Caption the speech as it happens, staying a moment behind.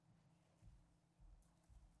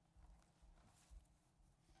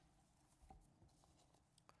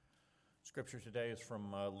Scripture today is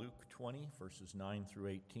from Luke 20, verses 9 through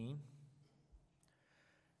 18.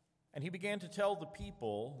 And he began to tell the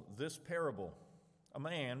people this parable. A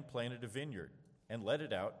man planted a vineyard and let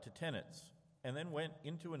it out to tenants, and then went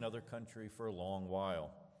into another country for a long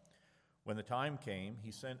while. When the time came,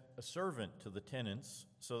 he sent a servant to the tenants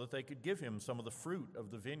so that they could give him some of the fruit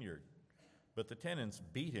of the vineyard. But the tenants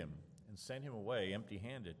beat him and sent him away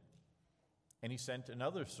empty-handed. And he sent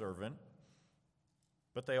another servant,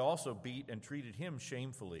 but they also beat and treated him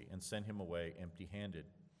shamefully and sent him away empty-handed.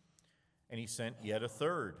 And he sent yet a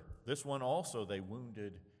third. This one also they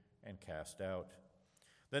wounded and cast out.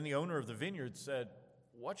 Then the owner of the vineyard said,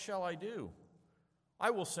 "What shall I do? I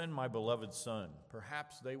will send my beloved son.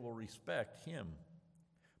 Perhaps they will respect him."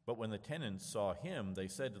 But when the tenants saw him, they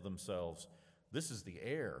said to themselves, "This is the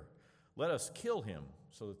heir. Let us kill him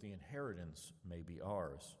so that the inheritance may be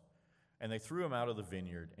ours." And they threw him out of the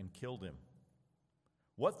vineyard and killed him.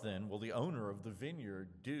 What then will the owner of the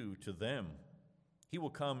vineyard do to them? He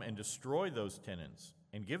will come and destroy those tenants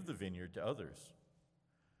and give the vineyard to others.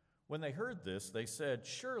 When they heard this, they said,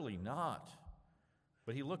 "Surely not."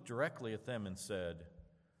 But he looked directly at them and said,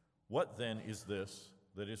 "What then is this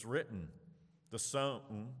that is written? The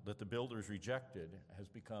stone that the builders rejected has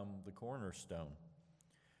become the cornerstone.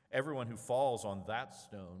 Everyone who falls on that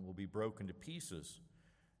stone will be broken to pieces,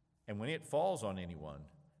 and when it falls on anyone,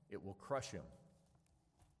 it will crush him."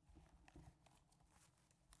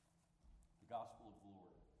 The Gospel of the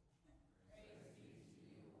Lord. Praise be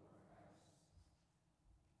to you, Lord Christ.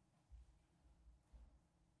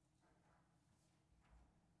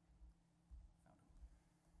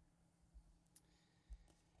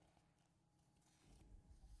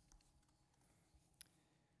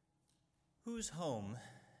 Whose home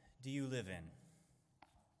do you live in?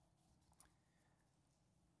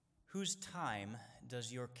 Whose time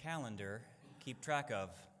does your calendar keep track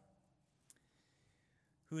of?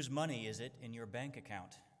 Whose money is it in your bank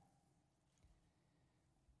account?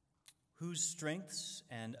 Whose strengths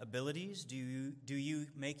and abilities do you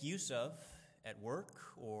make use of at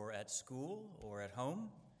work or at school or at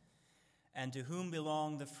home? And to whom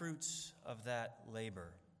belong the fruits of that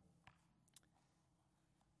labor?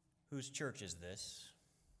 Whose church is this,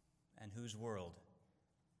 and whose world?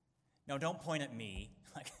 No, don't point at me,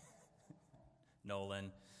 like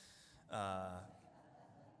Nolan.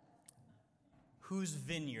 Whose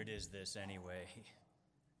vineyard is this anyway?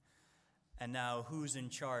 And now, who's in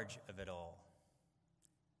charge of it all?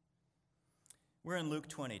 We're in Luke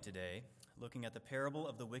 20 today, looking at the parable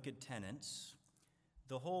of the wicked tenants.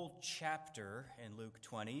 The whole chapter in Luke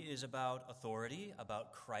 20 is about authority,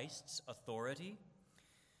 about Christ's authority.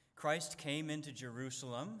 Christ came into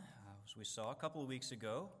Jerusalem, as we saw a couple of weeks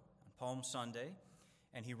ago, on Palm Sunday,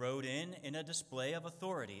 and he rode in a display of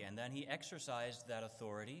authority, and then he exercised that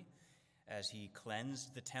authority as he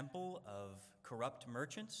cleansed the temple of corrupt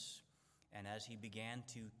merchants, and as he began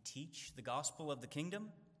to teach the gospel of the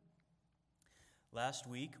kingdom. Last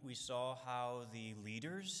week, we saw how the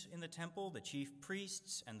leaders in the temple, the chief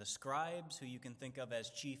priests and the scribes, who you can think of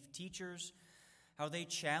as chief teachers, how they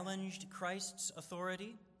challenged Christ's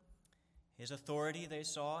authority. His authority they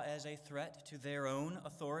saw as a threat to their own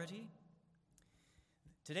authority.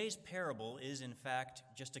 Today's parable is, in fact,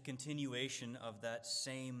 just a continuation of that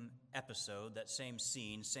same episode, that same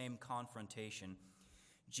scene, same confrontation.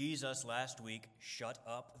 Jesus last week shut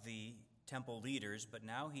up the temple leaders, but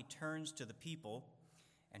now he turns to the people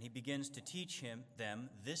and he begins to teach them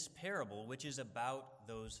this parable, which is about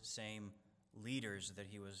those same leaders that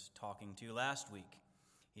he was talking to last week.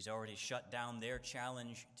 He's already shut down their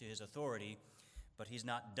challenge to his authority, but he's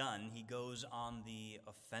not done. He goes on the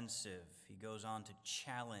offensive. He goes on to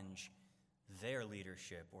challenge their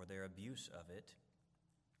leadership or their abuse of it.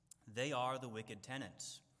 They are the wicked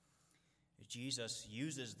tenants. Jesus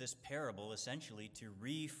uses this parable essentially to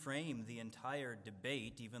reframe the entire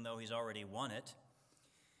debate, even though he's already won it.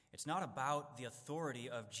 It's not about the authority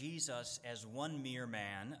of Jesus as one mere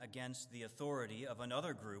man against the authority of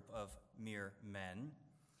another group of mere men.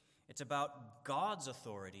 It's about God's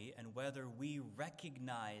authority and whether we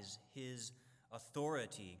recognize his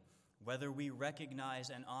authority, whether we recognize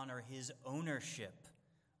and honor his ownership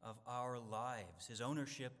of our lives, his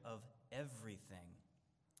ownership of everything.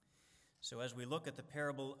 So as we look at the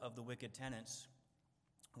parable of the wicked tenants,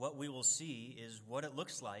 what we will see is what it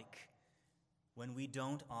looks like when we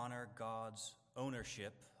don't honor God's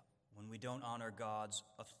ownership, when we don't honor God's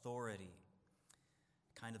authority.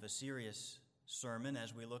 Kind of a serious sermon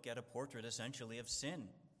as we look at a portrait essentially of sin.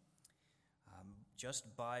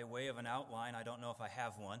 just by way of an outline, I don't know if I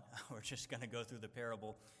have one. We're just going to go through the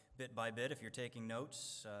parable bit by bit. If you're taking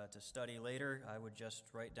notes to study later, I would just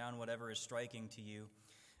write down whatever is striking to you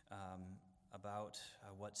about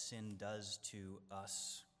what sin does to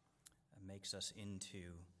us and makes us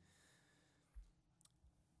into.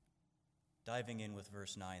 Diving in with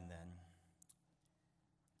verse 9 then.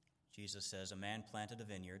 Jesus says, "A man planted a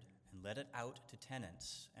vineyard and let it out to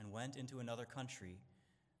tenants and went into another country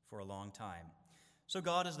for a long time." So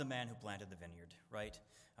God is the man who planted the vineyard, right?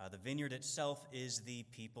 The vineyard itself is the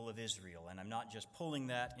people of Israel, and I'm not just pulling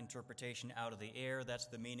that interpretation out of the air. That's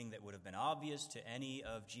the meaning that would have been obvious to any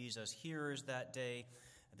of Jesus' hearers that day.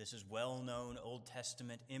 This is well-known Old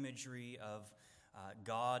Testament imagery of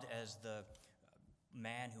God as the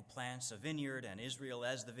man who plants a vineyard and Israel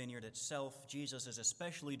as the vineyard itself. Jesus is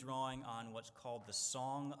especially drawing on what's called the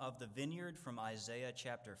Song of the Vineyard from Isaiah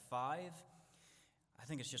chapter 5. I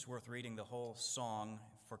think it's just worth reading the whole song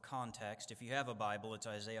for context. If you have a Bible, it's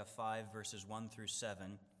Isaiah 5, verses 1 through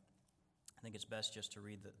 7. I think it's best just to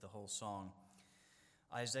read the whole song.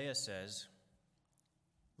 Isaiah says,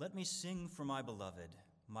 "Let me sing for my beloved,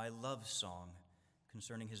 my love song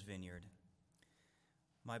concerning his vineyard.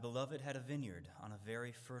 My beloved had a vineyard on a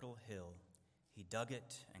very fertile hill. He dug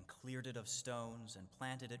it and cleared it of stones and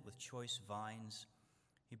planted it with choice vines.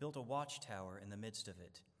 He built a watchtower in the midst of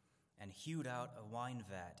it and hewed out a wine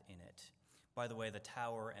vat in it." By the way, the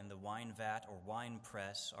tower and the wine vat or wine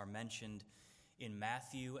press are mentioned in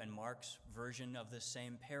Matthew and Mark's version of this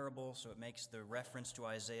same parable, so it makes the reference to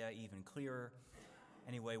Isaiah even clearer.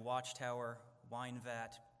 Anyway, watchtower, wine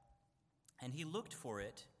vat. "And he looked for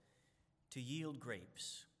it to yield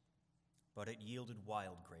grapes, but it yielded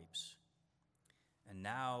wild grapes. And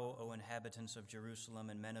now, O inhabitants of Jerusalem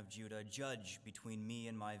and men of Judah, judge between me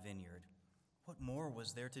and my vineyard. What more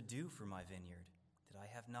was there to do for my vineyard that I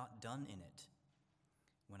have not done in it?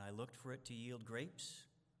 When I looked for it to yield grapes,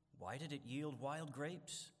 why did it yield wild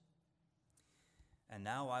grapes? And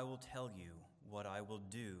now I will tell you what I will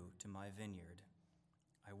do to my vineyard.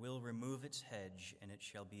 I will remove its hedge, and it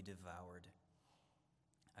shall be devoured.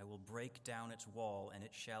 I will break down its wall, and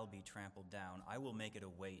it shall be trampled down. I will make it a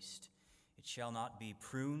waste. It shall not be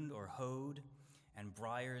pruned or hoed, and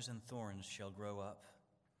briars and thorns shall grow up.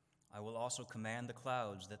 I will also command the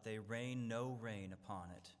clouds that they rain no rain upon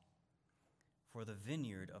it. For the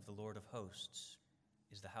vineyard of the Lord of hosts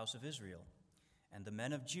is the house of Israel, and the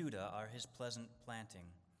men of Judah are his pleasant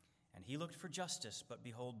planting. And he looked for justice, but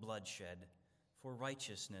behold bloodshed, for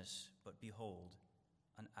righteousness, but behold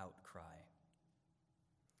an outcry."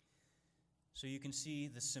 So you can see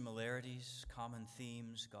the similarities, common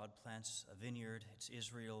themes. God plants a vineyard, it's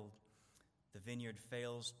Israel. The vineyard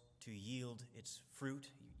fails to yield its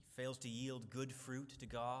fruit, fails to yield good fruit to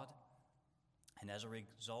God. And as a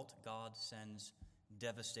result, God sends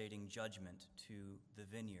devastating judgment to the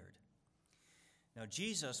vineyard. Now,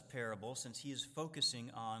 Jesus' parable, since he is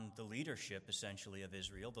focusing on the leadership, essentially, of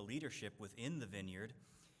Israel, the leadership within the vineyard,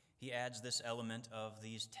 he adds this element of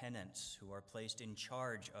these tenants who are placed in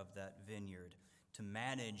charge of that vineyard to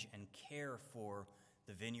manage and care for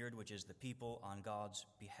the vineyard, which is the people, on God's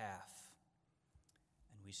behalf.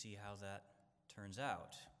 And we see how that turns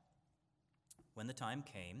out. When the time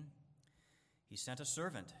came, he sent a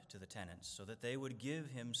servant to the tenants so that they would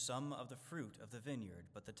give him some of the fruit of the vineyard.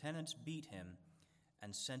 But the tenants beat him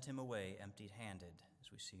and sent him away empty-handed, as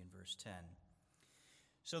we see in verse 10.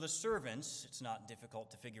 So the servants, it's not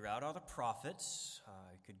difficult to figure out, are the prophets.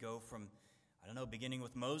 It could go from, beginning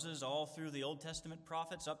with Moses all through the Old Testament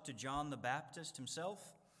prophets up to John the Baptist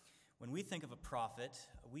himself. When we think of a prophet,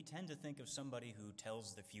 we tend to think of somebody who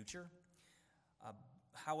tells the future.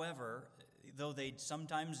 However, though they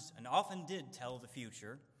sometimes and often did tell the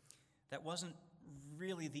future, that wasn't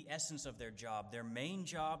really the essence of their job. Their main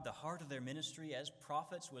job, the heart of their ministry as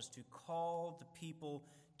prophets, was to call the people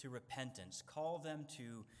to repentance, call them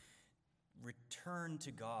to return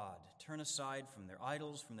to God, turn aside from their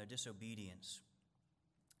idols, from their disobedience.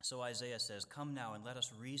 So Isaiah says, "Come now and let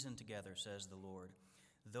us reason together, says the Lord.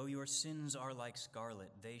 Though your sins are like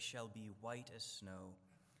scarlet, they shall be white as snow.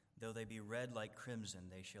 Though they be red like crimson,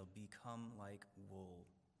 they shall become like wool."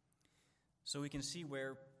 So we can see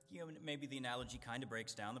where, maybe the analogy kind of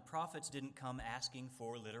breaks down. The prophets didn't come asking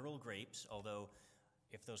for literal grapes, although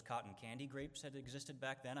if those cotton candy grapes had existed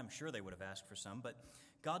back then, I'm sure they would have asked for some. But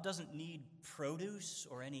God doesn't need produce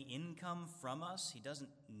or any income from us. He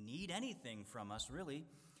doesn't need anything from us, really.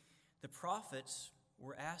 The prophets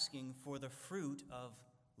were asking for the fruit of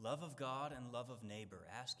love of God and love of neighbor,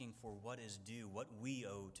 asking for what is due, what we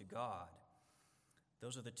owe to God.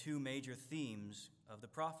 Those are the two major themes of the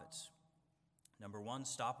prophets. Number one,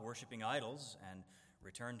 stop worshiping idols and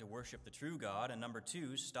return to worship the true God. And number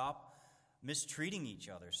two, stop mistreating each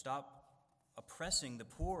other. Stop oppressing the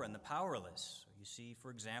poor and the powerless. You see, for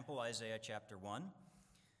example, Isaiah chapter 1.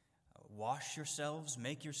 Wash yourselves,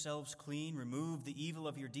 make yourselves clean, remove the evil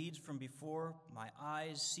of your deeds from before my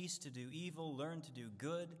eyes, cease to do evil, learn to do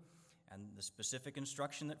good. And the specific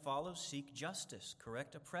instruction that follows, seek justice,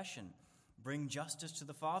 correct oppression, bring justice to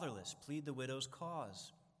the fatherless, plead the widow's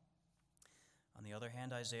cause. On the other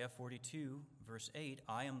hand, Isaiah 42, verse 8,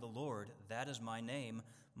 I am the Lord, that is my name.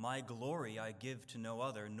 My glory I give to no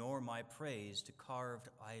other, nor my praise to carved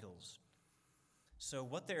idols. So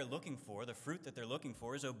what they're looking for, the fruit that they're looking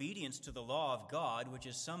for, is obedience to the law of God, which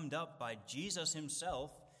is summed up by Jesus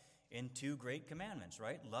himself in two great commandments,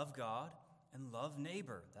 right? Love God and love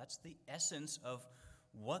neighbor. That's the essence of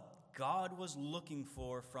what God was looking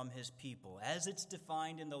for from his people, as it's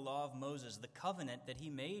defined in the law of Moses, the covenant that he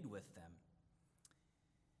made with them.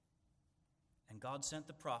 And God sent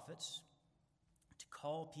the prophets to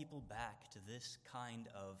call people back to this kind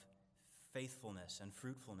of faithfulness and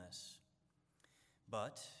fruitfulness.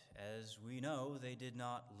 But, as we know, they did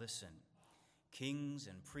not listen. Kings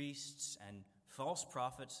and priests and false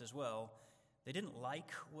prophets as well, they didn't like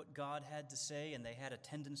what God had to say, and they had a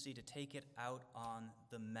tendency to take it out on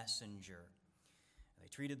the messenger. They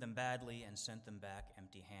treated them badly and sent them back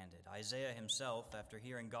empty-handed. Isaiah himself, after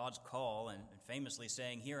hearing God's call and famously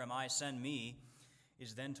saying, "Here am I, send me,"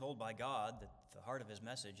 is then told by God that the heart of his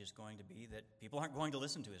message is going to be that people aren't going to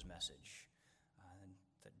listen to his message, and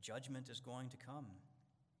that judgment is going to come.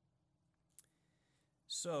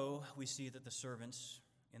 So we see that the servants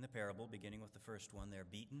in the parable, beginning with the first one, they're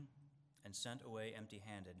beaten and sent away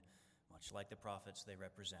empty-handed, much like the prophets they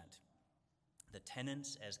represent. The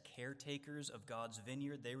tenants, as caretakers of God's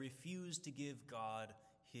vineyard, they refuse to give God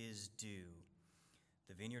his due.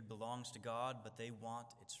 The vineyard belongs to God, but they want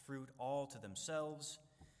its fruit all to themselves.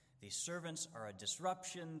 These servants are a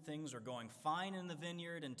disruption. Things are going fine in the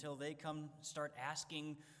vineyard until they start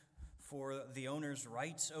asking for the owner's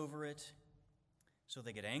rights over it. So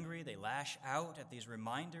they get angry. They lash out at these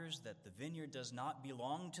reminders that the vineyard does not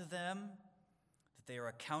belong to them, that they are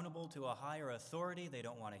accountable to a higher authority. They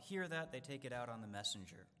don't want to hear that. They take it out on the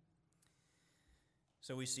messenger.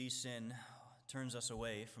 So we see sin turns us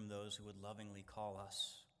away from those who would lovingly call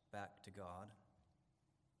us back to God.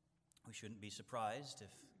 We shouldn't be surprised if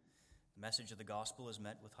the message of the gospel is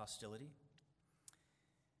met with hostility.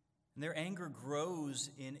 And their anger grows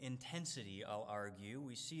in intensity, I'll argue.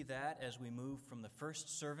 We see that as we move from the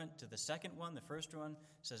first servant to the second one. The first one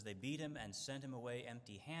says they beat him and sent him away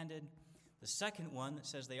empty-handed. The second one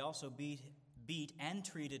says they also beat and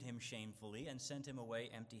treated him shamefully and sent him away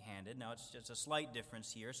empty-handed. Now, it's just a slight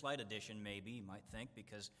difference here, slight addition maybe, you might think,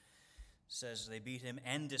 because it says they beat him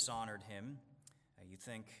and dishonored him. You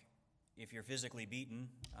think if you're physically beaten,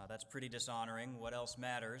 that's pretty dishonoring. What else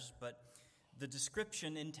matters? But the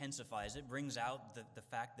description intensifies it, brings out the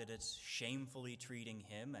fact that it's shamefully treating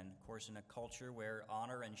him. And, of course, in a culture where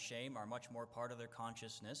honor and shame are much more part of their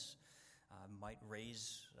consciousness, might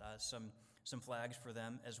raise some flags for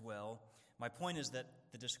them as well. My point is that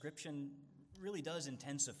the description really does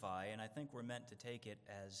intensify, and I think we're meant to take it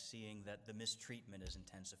as seeing that the mistreatment is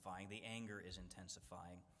intensifying, the anger is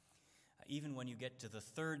intensifying. Even when you get to the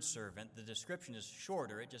third servant, the description is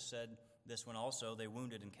shorter. It just said, this one also, they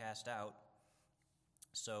wounded and cast out.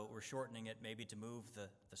 So we're shortening it maybe to move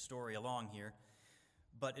the story along here.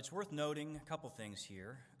 But it's worth noting a couple things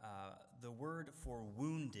here. The word for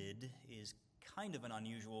wounded is kind of an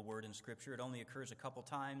unusual word in Scripture. It only occurs a couple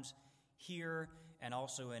times here and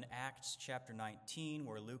also in Acts chapter 19,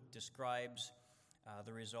 where Luke describes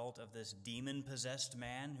the result of this demon-possessed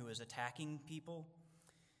man who is attacking people.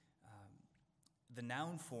 The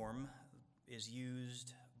noun form is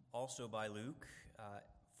used also by Luke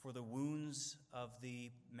for the wounds of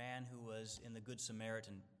the man who was in the Good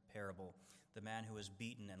Samaritan parable, the man who was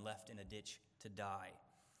beaten and left in a ditch to die.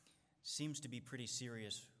 Seems to be pretty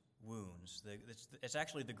serious wounds. It's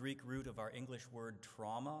actually the Greek root of our English word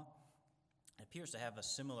trauma. It appears to have a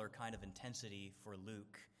similar kind of intensity for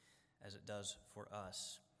Luke as it does for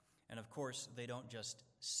us. And of course, they don't just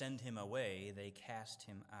send him away, they cast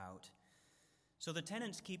him out. So the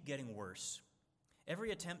tenants keep getting worse.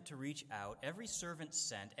 Every attempt to reach out, every servant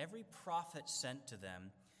sent, every prophet sent to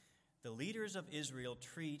them, the leaders of Israel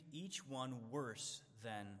treat each one worse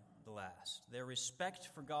than the last. Their respect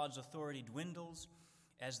for God's authority dwindles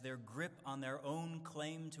as their grip on their own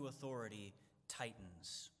claim to authority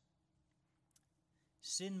tightens.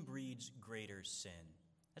 Sin breeds greater sin.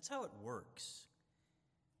 That's how it works.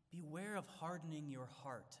 Beware of hardening your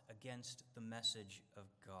heart against the message of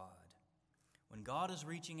God. when God is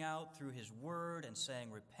reaching out through his word and saying,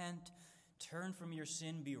 repent, turn from your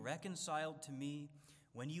sin, be reconciled to me,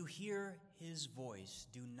 when you hear his voice,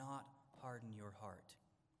 do not harden your heart.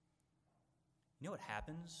 You know what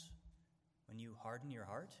happens when you harden your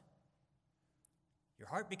heart? Your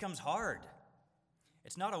heart becomes hard.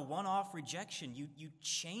 It's not a one-off rejection. You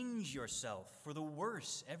change yourself for the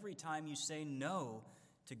worse every time you say no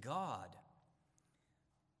to God.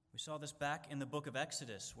 We saw this back in the book of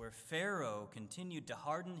Exodus, where Pharaoh continued to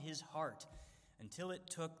harden his heart until it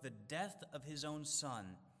took the death of his own son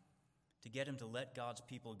to get him to let God's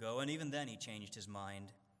people go. And even then he changed his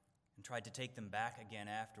mind and tried to take them back again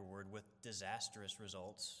afterward with disastrous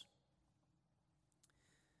results.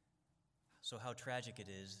 So how tragic it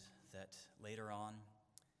is that later on,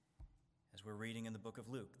 as we're reading in the book of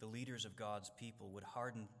Luke, the leaders of God's people would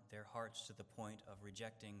harden their hearts to the point of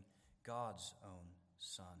rejecting God's own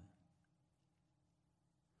Son.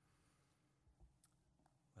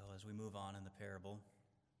 Well, as we move on in the parable,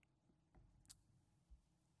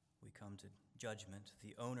 we come to judgment.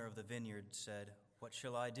 The owner of the vineyard said, "What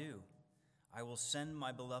shall I do? I will send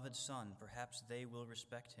my beloved son. Perhaps they will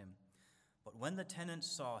respect him." But when the tenants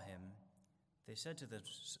saw him, they said to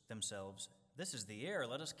themselves, "This is the heir.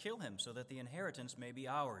 Let us kill him, so that the inheritance may be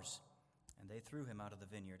ours." And they threw him out of the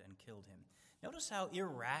vineyard and killed him. Notice how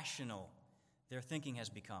irrational their thinking has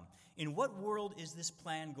become. In what world is this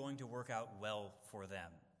plan going to work out well for them?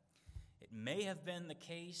 It may have been the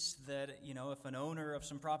case that, if an owner of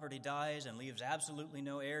some property dies and leaves absolutely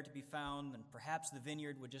no heir to be found, then perhaps the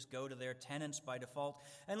vineyard would just go to their tenants by default,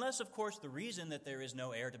 unless, of course, the reason that there is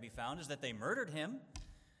no heir to be found is that they murdered him.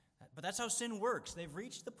 But that's how sin works. They've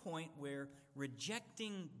reached the point where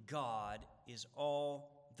rejecting God is all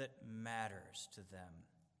that matters to them.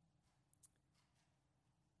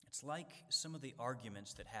 It's like some of the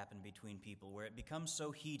arguments that happen between people where it becomes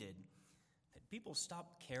so heated that people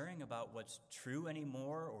stop caring about what's true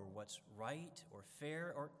anymore, or what's right or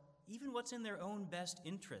fair, or even what's in their own best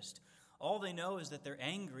interest. All they know is that they're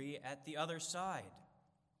angry at the other side.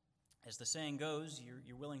 As the saying goes,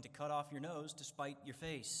 you're willing to cut off your nose to spite your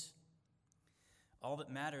face. All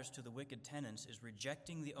that matters to the wicked tenants is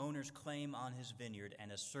rejecting the owner's claim on his vineyard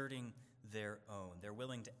and asserting their own. They're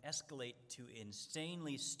willing to escalate to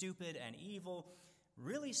insanely stupid and evil,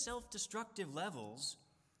 really self-destructive levels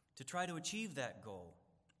to try to achieve that goal.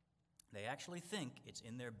 They actually think it's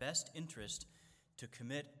in their best interest to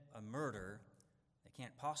commit a murder they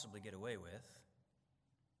can't possibly get away with.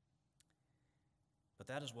 But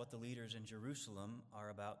that is what the leaders in Jerusalem are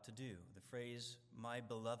about to do. The phrase, "my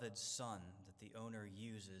beloved son," that the owner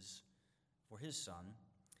uses for his son,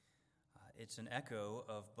 it's an echo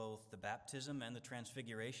of both the baptism and the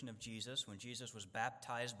transfiguration of Jesus. When Jesus was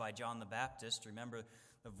baptized by John the Baptist, remember,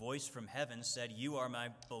 the voice from heaven said, "You are my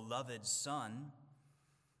beloved son."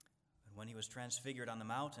 And when he was transfigured on the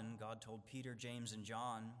mountain, God told Peter, James, and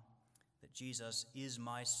John that Jesus is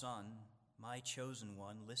my son, my chosen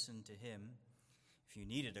one. Listen to him. If you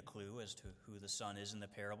needed a clue as to who the son is in the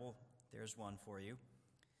parable, there's one for you.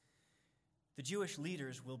 The Jewish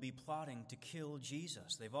leaders will be plotting to kill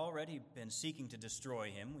Jesus. They've already been seeking to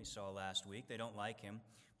destroy him, we saw last week. They don't like him,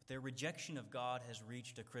 but their rejection of God has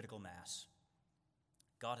reached a critical mass.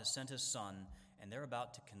 God has sent his son, and they're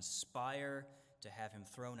about to conspire to have him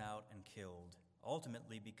thrown out and killed,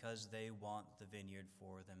 ultimately because they want the vineyard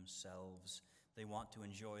for themselves. They want to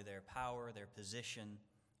enjoy their power, their position,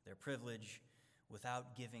 their privilege,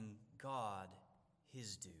 without giving God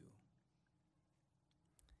his due.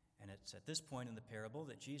 And it's at this point in the parable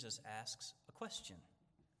that Jesus asks a question.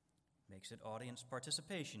 Makes it audience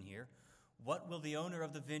participation here. What will the owner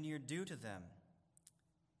of the vineyard do to them?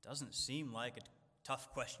 Doesn't seem like a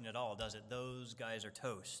tough question at all, does it? Those guys are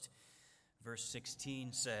toast. Verse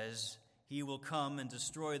 16 says, "He will come and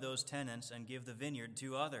destroy those tenants and give the vineyard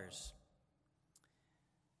to others."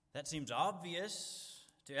 That seems obvious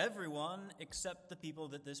to everyone except the people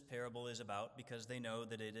that this parable is about, because they know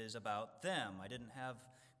that it is about them. I didn't have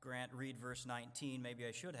Grant read verse 19. Maybe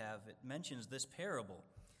I should have. It mentions this parable.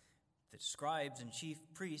 The scribes and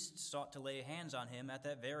chief priests sought to lay hands on him at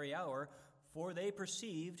that very hour, for they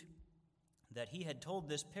perceived that he had told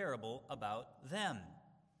this parable about them.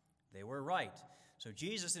 They were right. So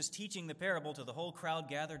Jesus is teaching the parable to the whole crowd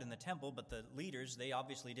gathered in the temple, but the leaders, they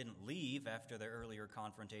obviously didn't leave after their earlier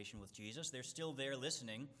confrontation with Jesus. They're still there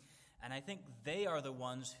listening, and I think they are the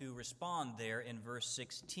ones who respond there in verse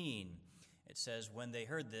 16. It says, when they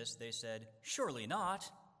heard this, they said, "Surely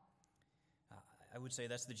not." I would say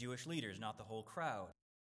that's the Jewish leaders, not the whole crowd.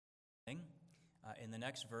 In the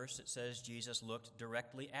next verse, it says, Jesus looked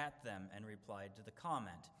directly at them and replied to the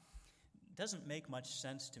comment. It doesn't make much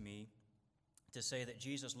sense to me to say that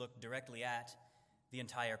Jesus looked directly at the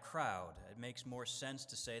entire crowd. It makes more sense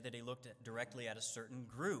to say that he looked directly at a certain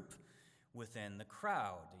group within the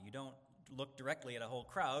crowd. You don't look directly at a whole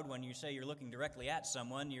crowd. When you say you're looking directly at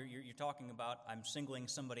someone, you're talking about, I'm singling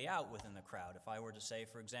somebody out within the crowd. If I were to say,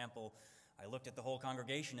 for example, I looked at the whole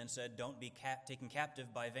congregation and said, don't be taken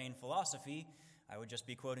captive by vain philosophy, I would just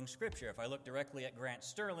be quoting Scripture. If I look directly at Grant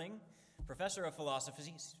Sterling, professor of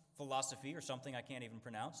philosophy or something I can't even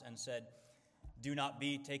pronounce, and said, do not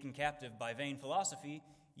be taken captive by vain philosophy,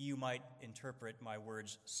 you might interpret my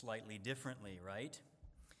words slightly differently, right?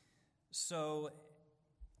 So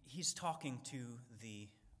he's talking to the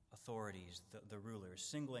authorities, the rulers,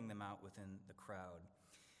 singling them out within the crowd.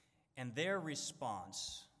 And their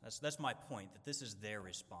response, that's my point, that this is their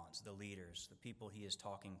response, the leaders, the people he is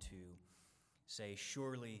talking to, say,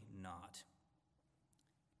 surely not.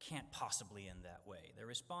 Can't possibly end that way. Their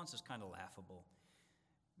response is kind of laughable,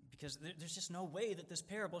 because there's just no way that this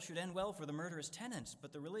parable should end well for the murderous tenants.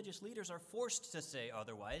 But the religious leaders are forced to say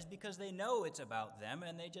otherwise because they know it's about them,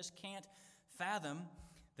 and they just can't fathom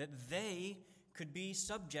that they could be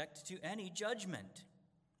subject to any judgment.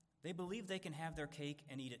 They believe they can have their cake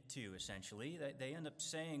and eat it too, essentially. They end up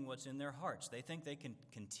saying what's in their hearts. They think they can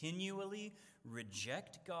continually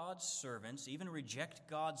reject God's servants, even reject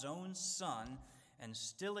God's own Son, and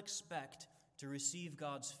still expect to receive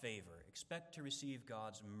God's favor, expect to receive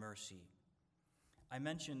God's mercy. I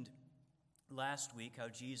mentioned last week how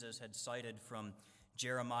Jesus had cited from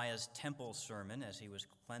Jeremiah's temple sermon as he was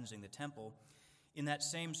cleansing the temple. In that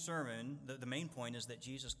same sermon, the main point is that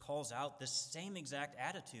Jesus calls out the same exact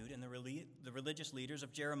attitude in the religious leaders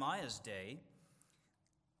of Jeremiah's day.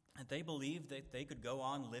 And they believed that they could go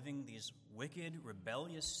on living these wicked,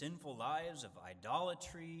 rebellious, sinful lives of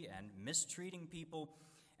idolatry and mistreating people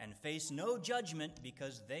and face no judgment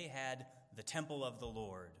because they had the temple of the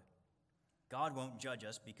Lord. God won't judge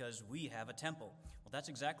us because we have a temple. Well, that's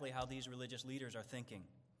exactly how these religious leaders are thinking.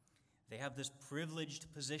 They have this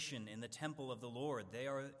privileged position in the temple of the Lord. They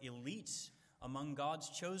are elites among God's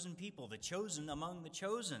chosen people, the chosen among the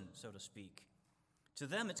chosen, so to speak. To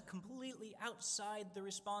them, it's completely outside the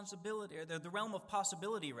responsibility, or the realm of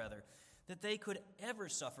possibility, rather, that they could ever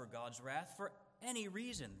suffer God's wrath for any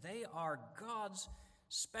reason. They are God's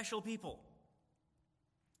special people.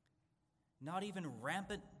 Not even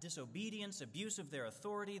rampant disobedience, abuse of their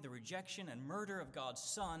authority, the rejection and murder of God's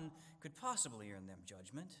Son could possibly earn them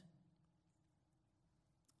judgment.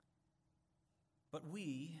 But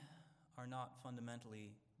we are not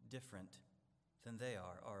fundamentally different than they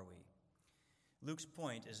are we? Luke's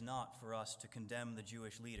point is not for us to condemn the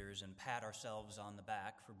Jewish leaders and pat ourselves on the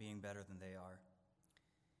back for being better than they are.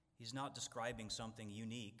 He's not describing something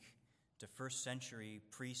unique to first century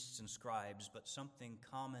priests and scribes, but something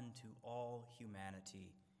common to all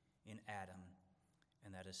humanity in Adam,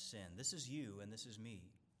 and that is sin. This is you and this is me.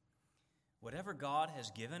 Whatever God has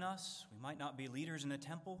given us, we might not be leaders in a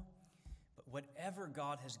temple, but whatever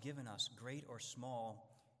God has given us, great or small,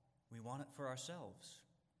 we want it for ourselves.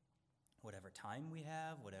 Whatever time we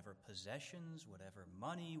have, whatever possessions, whatever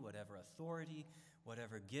money, whatever authority,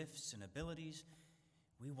 whatever gifts and abilities,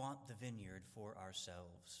 we want the vineyard for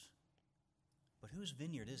ourselves. But whose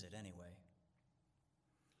vineyard is it anyway?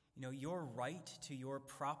 You know, your right to your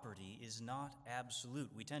property is not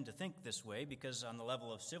absolute. We tend to think this way because on the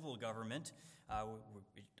level of civil government,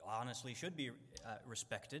 it honestly should be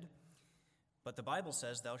respected. But the Bible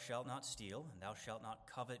says, thou shalt not steal, and thou shalt not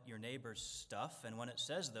covet your neighbor's stuff. And when it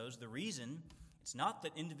says those, the reason, it's not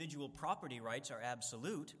that individual property rights are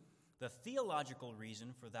absolute. The theological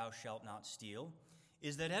reason for thou shalt not steal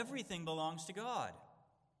is that everything belongs to God.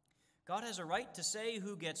 God has a right to say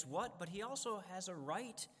who gets what, but he also has a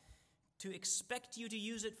right to expect you to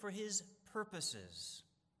use it for his purposes,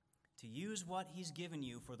 to use what he's given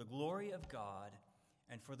you for the glory of God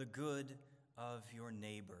and for the good of your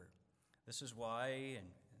neighbor. This is why in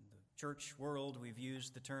the church world we've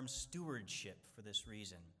used the term stewardship for this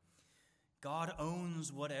reason. God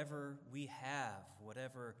owns whatever we have,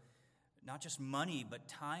 whatever, not just money, but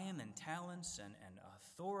time and talents and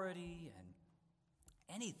authority and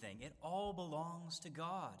anything. It all belongs to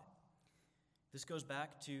God. This goes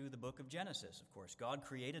back to the book of Genesis, of course. God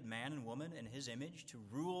created man and woman in his image to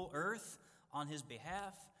rule earth on his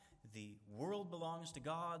behalf. The world belongs to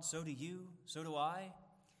God, so do you, so do I.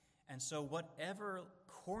 And so whatever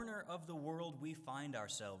corner of the world we find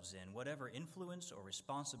ourselves in, whatever influence or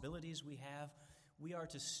responsibilities we have, we are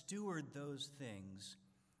to steward those things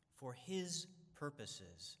for his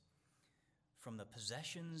purposes. From the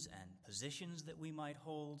possessions and positions that we might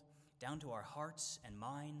hold, down to our hearts and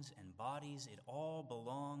minds and bodies, it all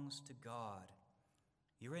belongs to God.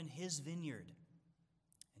 You're in his vineyard.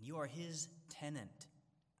 and you are his tenant.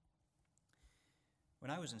 When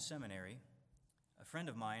I was in seminary, a friend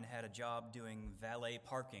of mine had a job doing valet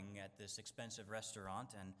parking at this expensive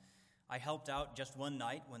restaurant, and I helped out just one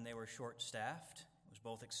night when they were short-staffed. It was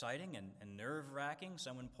both exciting and nerve-wracking.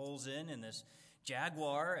 Someone pulls in this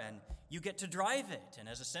Jaguar, and you get to drive it. And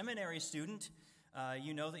as a seminary student,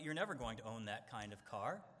 you know that you're never going to own that kind of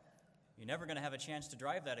car. You're never going to have a chance to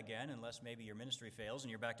drive that again unless maybe your ministry fails and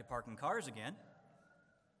you're back to parking cars again.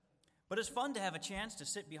 But it's fun to have a chance to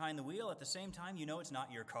sit behind the wheel. At the same time, you know it's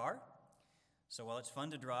not your car. So while it's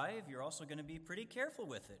fun to drive, you're also going to be pretty careful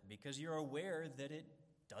with it because you're aware that it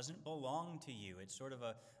doesn't belong to you. It's sort of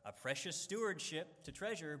a precious stewardship to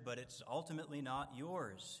treasure, but it's ultimately not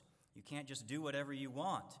yours. You can't just do whatever you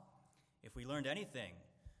want. If we learned anything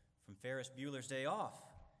from Ferris Bueller's Day Off,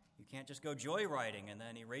 you can't just go joyriding and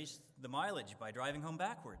then erase the mileage by driving home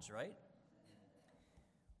backwards, right?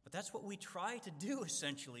 But that's what we try to do,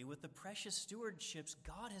 essentially, with the precious stewardships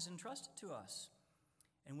God has entrusted to us.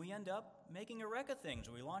 And we end up making a wreck of things.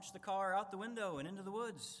 We launch the car out the window and into the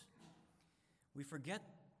woods. We forget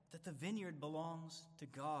that the vineyard belongs to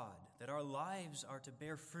God, that our lives are to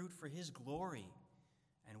bear fruit for his glory,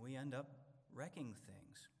 and we end up wrecking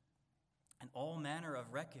things. And all manner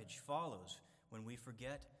of wreckage follows when we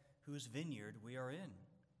forget whose vineyard we are in.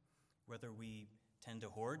 Whether we tend to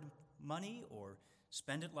hoard money or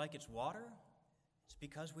spend it like it's water, it's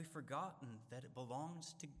because we've forgotten that it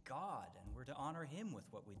belongs to God and we're to honor him with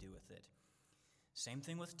what we do with it. Same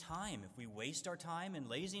thing with time. If we waste our time in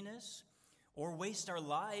laziness or waste our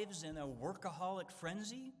lives in a workaholic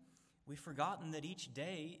frenzy, we've forgotten that each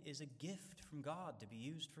day is a gift from God to be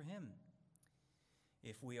used for him.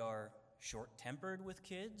 If we are short-tempered with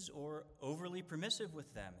kids or overly permissive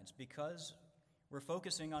with them, it's because we're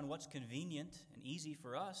focusing on what's convenient and easy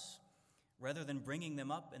for us rather than bringing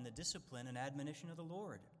them up in the discipline and admonition of the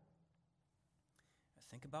Lord.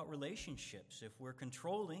 Think about relationships. If we're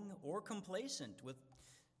controlling or complacent with,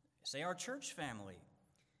 say, our church family,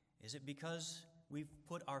 is it because we've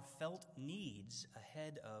put our felt needs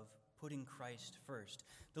ahead of putting Christ first?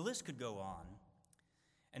 The list could go on.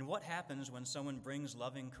 And what happens when someone brings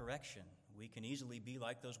loving correction? We can easily be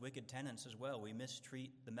like those wicked tenants as well. We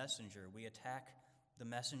mistreat the messenger. We attack the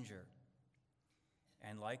messenger.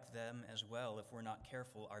 And like them as well, if we're not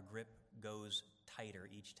careful, our grip goes tighter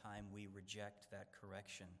each time we reject that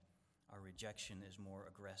correction. Our rejection is more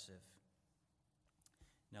aggressive.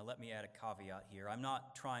 Now, let me add a caveat here. I'm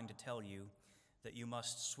not trying to tell you that you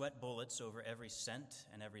must sweat bullets over every cent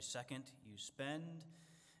and every second you spend,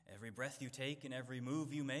 every breath you take and every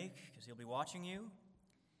move you make, because he'll be watching you.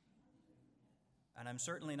 And I'm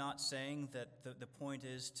certainly not saying that the point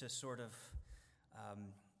is to sort of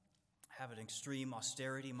have an extreme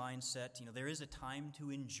austerity mindset. You know, there is a time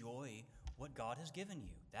to enjoy what God has given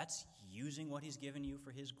you. That's using what he's given you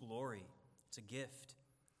for his glory. It's a gift.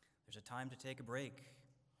 There's a time to take a break,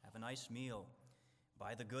 have a nice meal,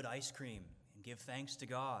 buy the good ice cream, and give thanks to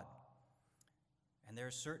God. And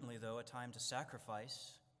there's certainly, though, a time to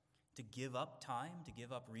sacrifice, to give up time, to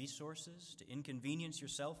give up resources, to inconvenience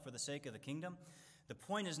yourself for the sake of the kingdom. The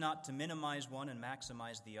point is not to minimize one and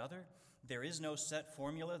maximize the other. There is no set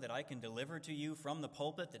formula that I can deliver to you from the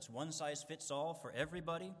pulpit that's one size fits all for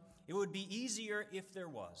everybody. It would be easier if there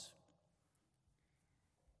was.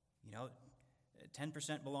 You know,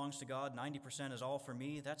 10% belongs to God, 90% is all for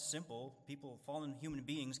me. That's simple. People, fallen human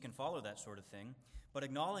beings, can follow that sort of thing. But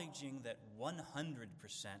acknowledging that 100%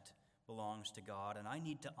 belongs to God and I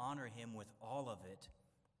need to honor him with all of it,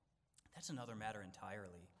 that's another matter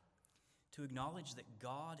entirely. To acknowledge that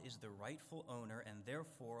God is the rightful owner and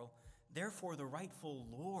therefore the rightful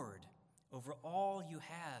Lord over all you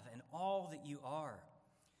have and all that you are.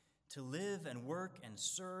 To live and work and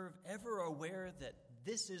serve, ever aware that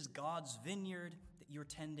this is God's vineyard that you're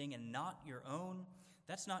tending and not your own.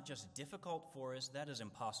 That's not just difficult for us, that is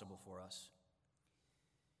impossible for us.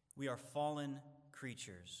 We are fallen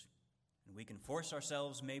creatures, and we can force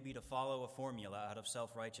ourselves maybe to follow a formula out of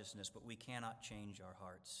self-righteousness, but we cannot change our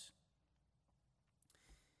hearts.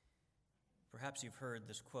 Perhaps you've heard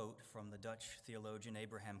this quote from the Dutch theologian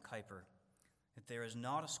Abraham Kuyper, that there is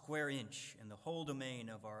not a square inch in the whole domain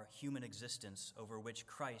of our human existence over which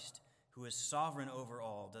Christ, who is sovereign over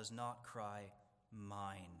all, does not cry,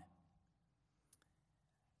 mine.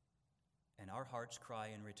 And our hearts cry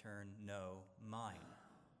in return, no, mine.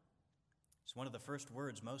 It's one of the first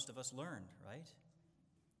words most of us learned, right?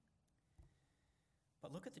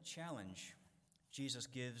 But look at the challenge Jesus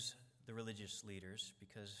gives the religious leaders,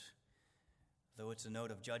 because though it's a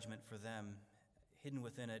note of judgment for them, hidden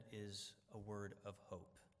within it is a word of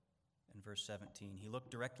hope. In verse 17, he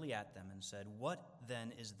looked directly at them and said, "What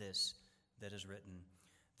then is this that is written?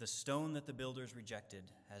 The stone that the builders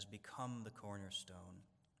rejected has become the cornerstone.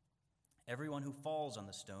 Everyone who falls on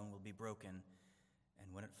the stone will be broken,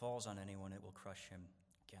 and when it falls on anyone, it will crush him."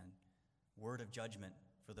 Again, word of judgment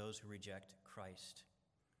for those who reject Christ.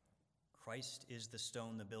 Christ is the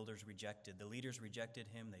stone the builders rejected. The leaders rejected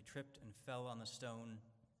him. They tripped and fell on the stone.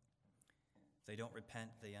 If they don't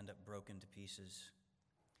repent, they end up broken to pieces.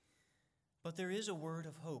 But there is a word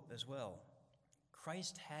of hope as well.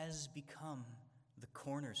 Christ has become the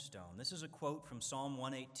cornerstone. This is a quote from Psalm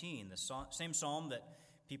 118, the same psalm that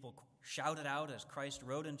people shouted out as Christ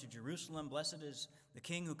rode into Jerusalem, "Blessed is the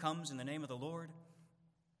King who comes in the name of the Lord."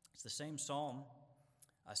 It's the same psalm,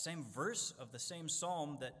 same verse of the same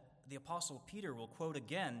psalm that the Apostle Peter will quote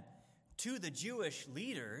again to the Jewish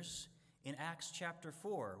leaders in Acts chapter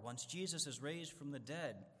 4. Once Jesus is raised from the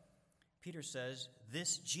dead, Peter says,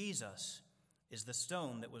 "This Jesus is the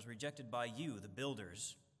stone that was rejected by you, the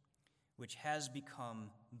builders, which has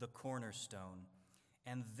become the cornerstone.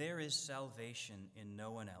 And there is salvation in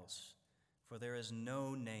no one else, for there is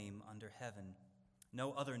no name under heaven,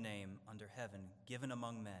 no other name under heaven given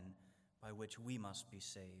among men by which we must be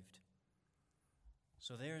saved."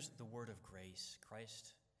 So there's the word of grace.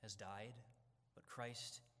 Christ has died, but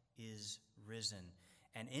Christ is risen.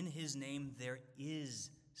 And in his name there is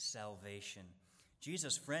salvation.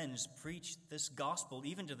 Jesus' friends preached this gospel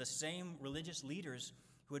even to the same religious leaders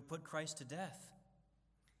who had put Christ to death.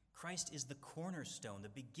 Christ is the cornerstone, the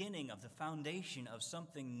beginning of the foundation of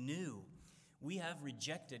something new. We have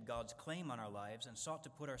rejected God's claim on our lives and sought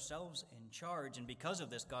to put ourselves in charge, and because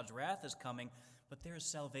of this, God's wrath is coming. But there is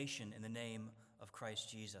salvation in the name of Christ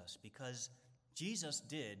Jesus, because Jesus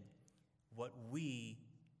did what we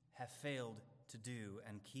have failed to do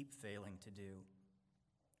and keep failing to do.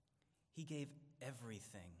 He gave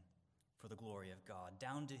everything for the glory of God,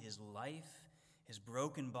 down to his life, his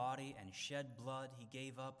broken body, and shed blood. He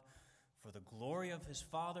gave up for the glory of his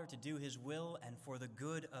Father to do his will, and for the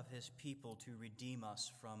good of his people to redeem us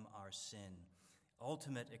from our sin.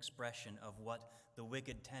 Ultimate expression of what the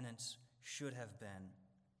wicked tenants should have been.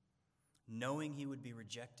 Knowing he would be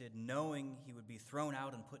rejected, knowing he would be thrown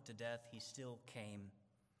out and put to death, he still came.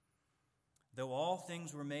 Though all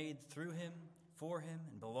things were made through him, for him,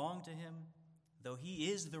 and belong to him, though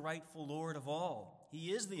he is the rightful Lord of all,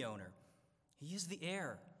 he is the owner, he is the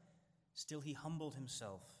heir, still he humbled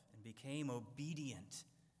himself and became obedient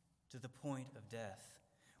to the point of death.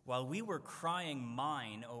 While we were crying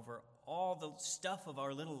mine over all the stuff of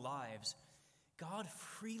our little lives, God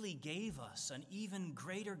freely gave us an even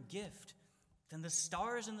greater gift than the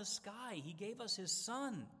stars in the sky. He gave us his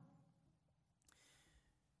Son.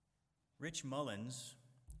 Rich Mullins,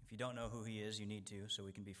 if you don't know who he is, you need to, so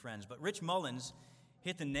we can be friends. But Rich Mullins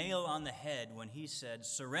hit the nail on the head when he said,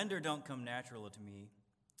 "Surrender don't come natural to me.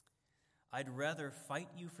 I'd rather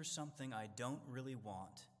fight you for something I don't really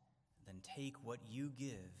want than take what you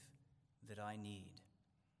give that I need."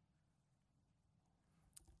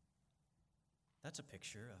 That's a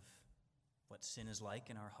picture of what sin is like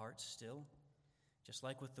in our hearts still. Just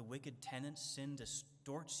like with the wicked tenants, sin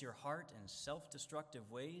distorts your heart in self-destructive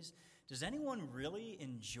ways. Does anyone really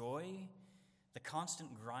enjoy the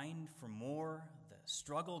constant grind for more, the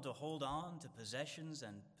struggle to hold on to possessions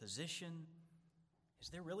and position? Is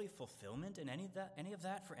there really fulfillment in any of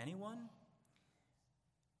that for anyone?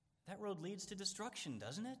 That road leads to destruction,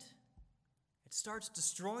 doesn't it? It starts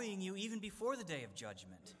destroying you even before the day of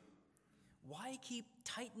judgment. Why keep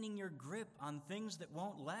tightening your grip on things that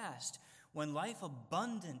won't last when life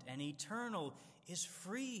abundant and eternal is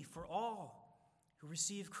free for all who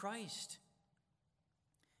receive Christ?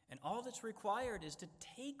 And all that's required is to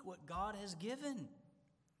take what God has given.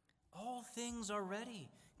 All things are ready.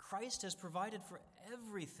 Christ has provided for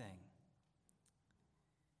everything.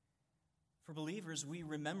 For believers, we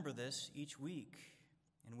remember this each week,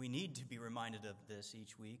 and we need to be reminded of this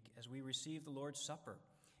each week as we receive the Lord's Supper.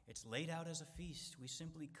 It's laid out as a feast. We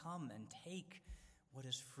simply come and take what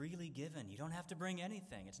is freely given. You don't have to bring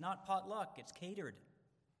anything. It's not potluck, it's catered.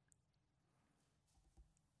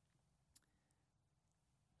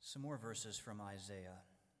 Some more verses from Isaiah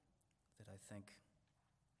that I think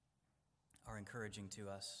are encouraging to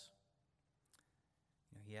us.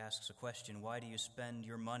 He asks a question: "Why do you spend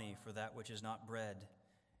your money for that which is not bread,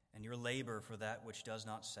 and your labor for that which does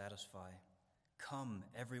not satisfy? Come,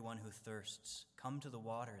 everyone who thirsts, come to the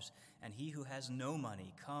waters, and he who has no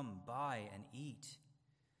money, come, buy and eat.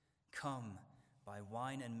 Come, buy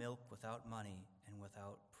wine and milk without money and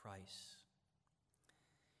without price."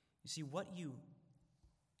 You see, what you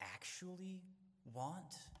actually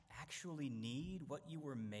want, actually need, what you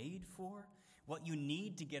were made for, what you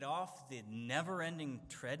need to get off the never-ending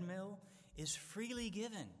treadmill, is freely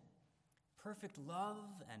given. Perfect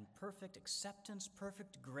love and perfect acceptance,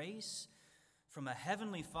 perfect grace from a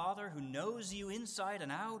heavenly Father who knows you inside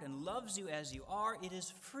and out and loves you as you are. It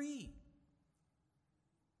is free.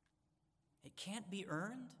 It can't be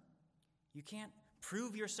earned. You can't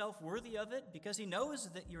prove yourself worthy of it because he knows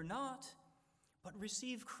that you're not. But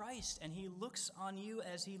receive Christ, and he looks on you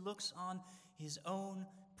as he looks on his own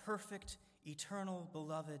perfect, eternal,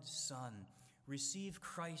 beloved Son. Receive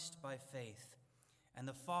Christ by faith, and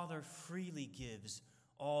the Father freely gives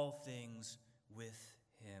all things with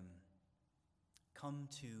him. Come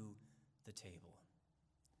to the table.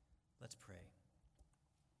 Let's pray.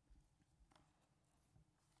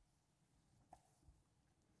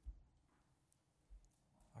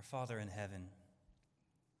 Our Father in heaven,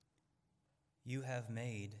 you have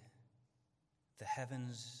made the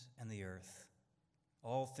heavens and the earth,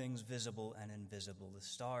 all things visible and invisible, the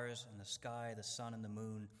stars and the sky, the sun and the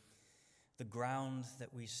moon, the ground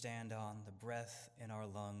that we stand on, the breath in our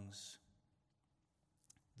lungs,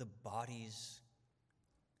 the bodies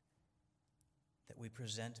that we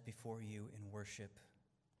present before you in worship,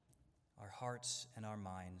 our hearts and our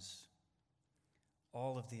minds.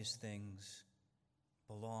 All of these things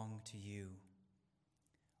belong to you.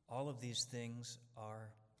 All of these things are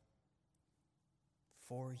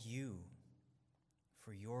for you,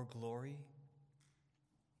 for your glory,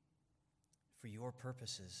 for your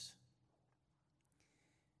purposes.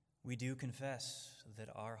 We do confess that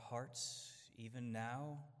our hearts, even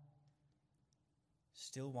now,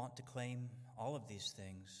 still want to claim all of these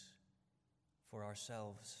things for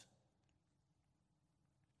ourselves.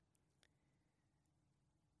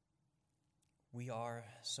 We are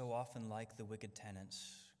so often like the wicked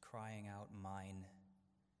tenants, crying out, "Mine,"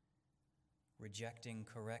 rejecting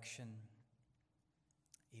correction,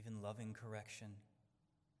 even loving correction.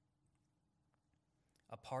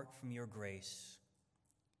 Apart from your grace,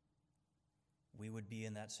 we would be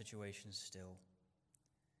in that situation still.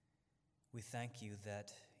 We thank you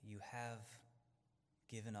that you have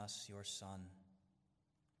given us your Son.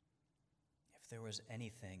 If there was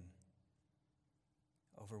anything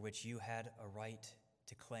over which you had a right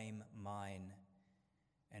to claim mine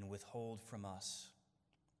and withhold from us,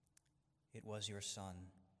 it was your Son.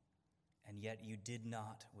 And yet you did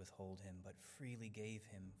not withhold him, but freely gave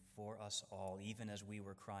him for us all, even as we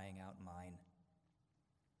were crying out, "Mine."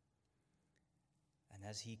 And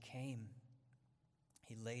as he came,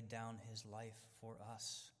 he laid down his life for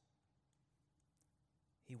us.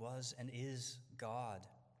 He was and is God.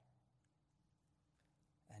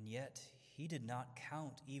 And yet he did not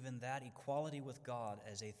count even that equality with God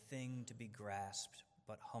as a thing to be grasped,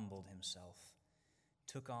 but humbled himself,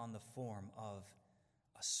 took on the form of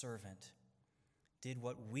a servant, did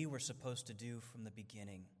what we were supposed to do from the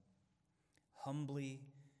beginning, humbly,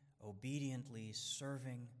 obediently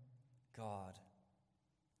serving God,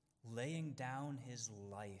 laying down his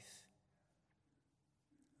life,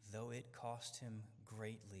 though it cost him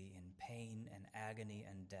greatly in pain and agony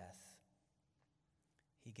and death.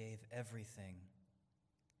 He gave everything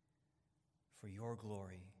for your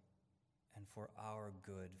glory and for our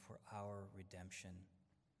good, for our redemption.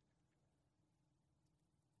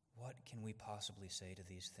 What can we possibly say to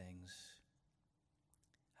these things?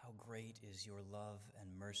 How great is your love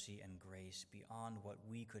and mercy and grace beyond what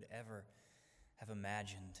we could ever have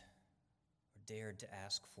imagined or dared to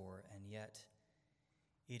ask for, and yet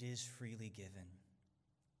it is freely given.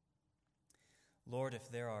 Lord, if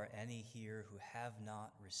there are any here who have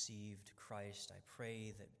not received Christ, I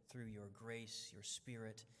pray that through your grace, your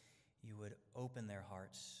Spirit, you would open their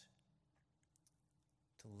hearts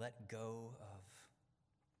to let go of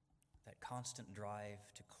that constant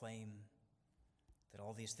drive to claim that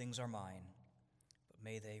all these things are mine, but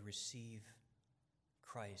may they receive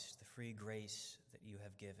Christ, the free grace that you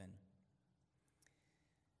have given.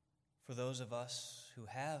 For those of us who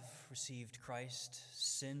have received Christ,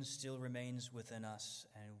 sin still remains within us,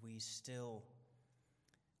 and we still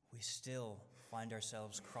find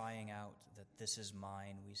ourselves crying out that this is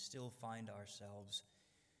mine. We still find ourselves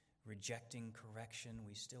rejecting correction.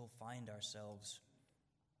 We still find ourselves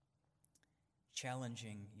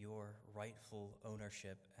challenging your rightful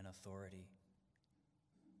ownership and authority.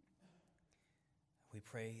 We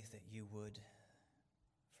pray that you would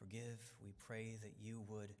forgive. We pray that you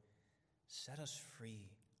would set us free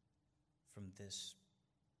from this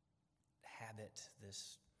habit,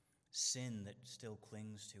 this sin that still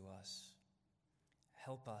clings to us.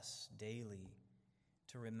 Help us daily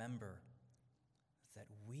to remember that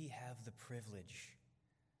we have the privilege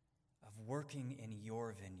of working in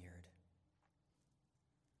your vineyard,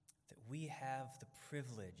 that we have the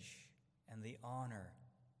privilege and the honor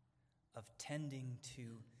of tending to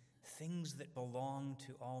things that belong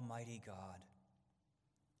to Almighty God.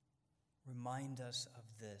 Remind us of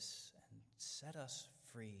this and set us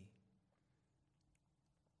free,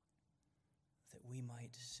 that we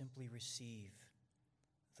might simply receive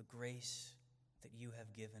the grace that you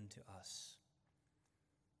have given to us,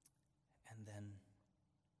 and then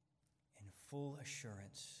in full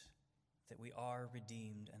assurance that we are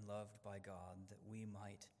redeemed and loved by God, that we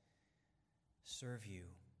might serve you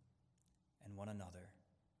and one another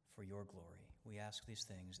for your glory. We ask these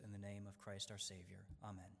things in the name of Christ our Savior.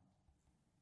 Amen.